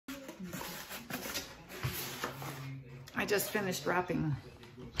I just finished wrapping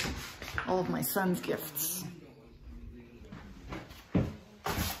all of my son's gifts.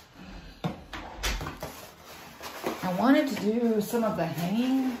 I wanted to do some of the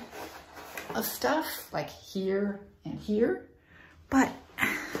hanging of stuff, like here and here, but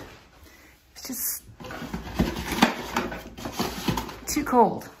it's just too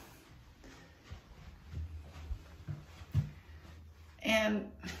cold. And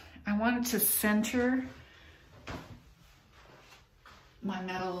I wanted to center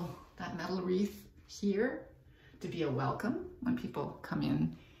that metal wreath here to be a welcome when people come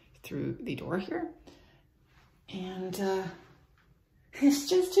in through the door here. And it's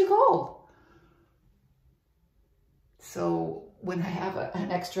just too cold. So when I have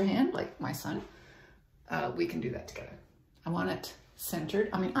an extra hand, like my son, we can do that together. I want it centered.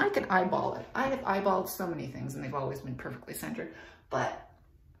 I mean, I can eyeball it. I have eyeballed so many things and they've always been perfectly centered, but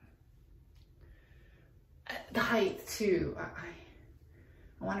the height too, I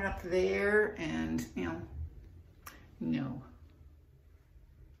want it up there and, you know,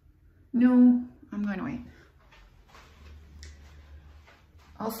 no, I'm going to wait.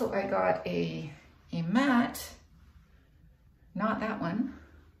 Also, I got a mat, not that one,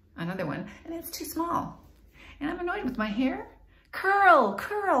 another one, and it's too small. And I'm annoyed with my hair. Curl,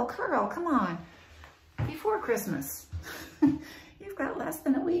 curl, curl, come on. Before Christmas. You've got less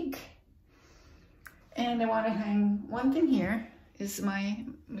than a week. And I want to hang one thing here,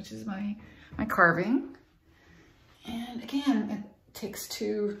 which is my carving. And again, it takes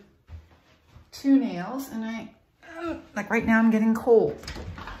two nails, and like right now I'm getting cold.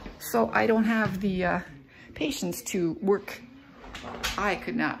 So I don't have the patience to work. I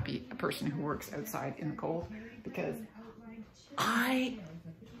could not be a person who works outside in the cold because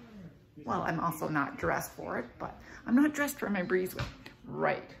well, I'm also not dressed for it, but I'm not dressed for my breezeway.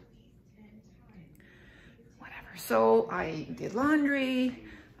 Right. Whatever. So I did laundry.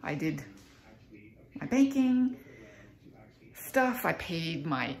 I did my baking stuff. I paid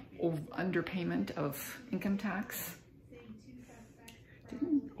my underpayment of income tax.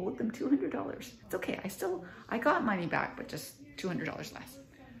 Didn't owe them $200. It's okay. I got money back, but just $200 less.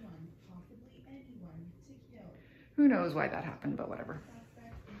 Who knows why that happened, but whatever.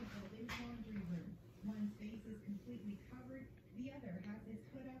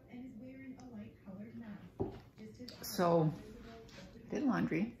 So, did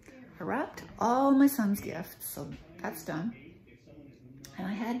laundry. I wrapped all my son's gifts, so that's done. And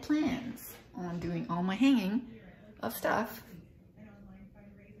I had plans on doing all my hanging of stuff,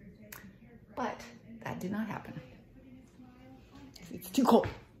 but that did not happen. It's too cold.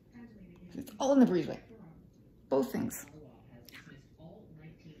 It's all in the breezeway. Both things.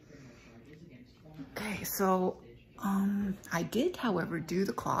 Okay, so I did, however, do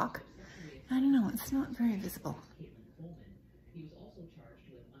the clock. I don't know, it's not very visible.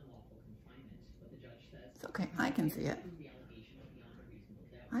 It's okay, I can see it.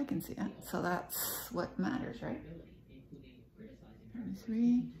 I can see it, so that's what matters, right?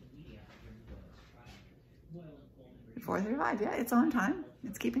 33, 4:35, yeah, it's on time.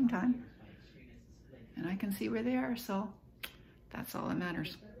 It's keeping time. And I can see where they are, so that's all that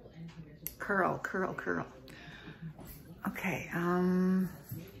matters. Curl, curl, curl. Okay, got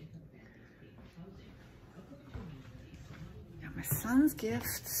my son's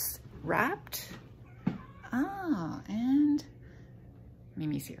gifts wrapped. And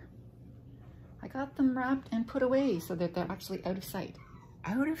Mimi's here. I got them wrapped and put away so that they're actually out of sight.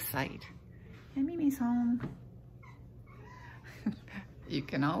 Out of sight. And Mimi's home. You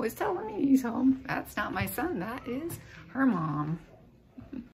can always tell when Mimi's home. That's not my son, that is her mom.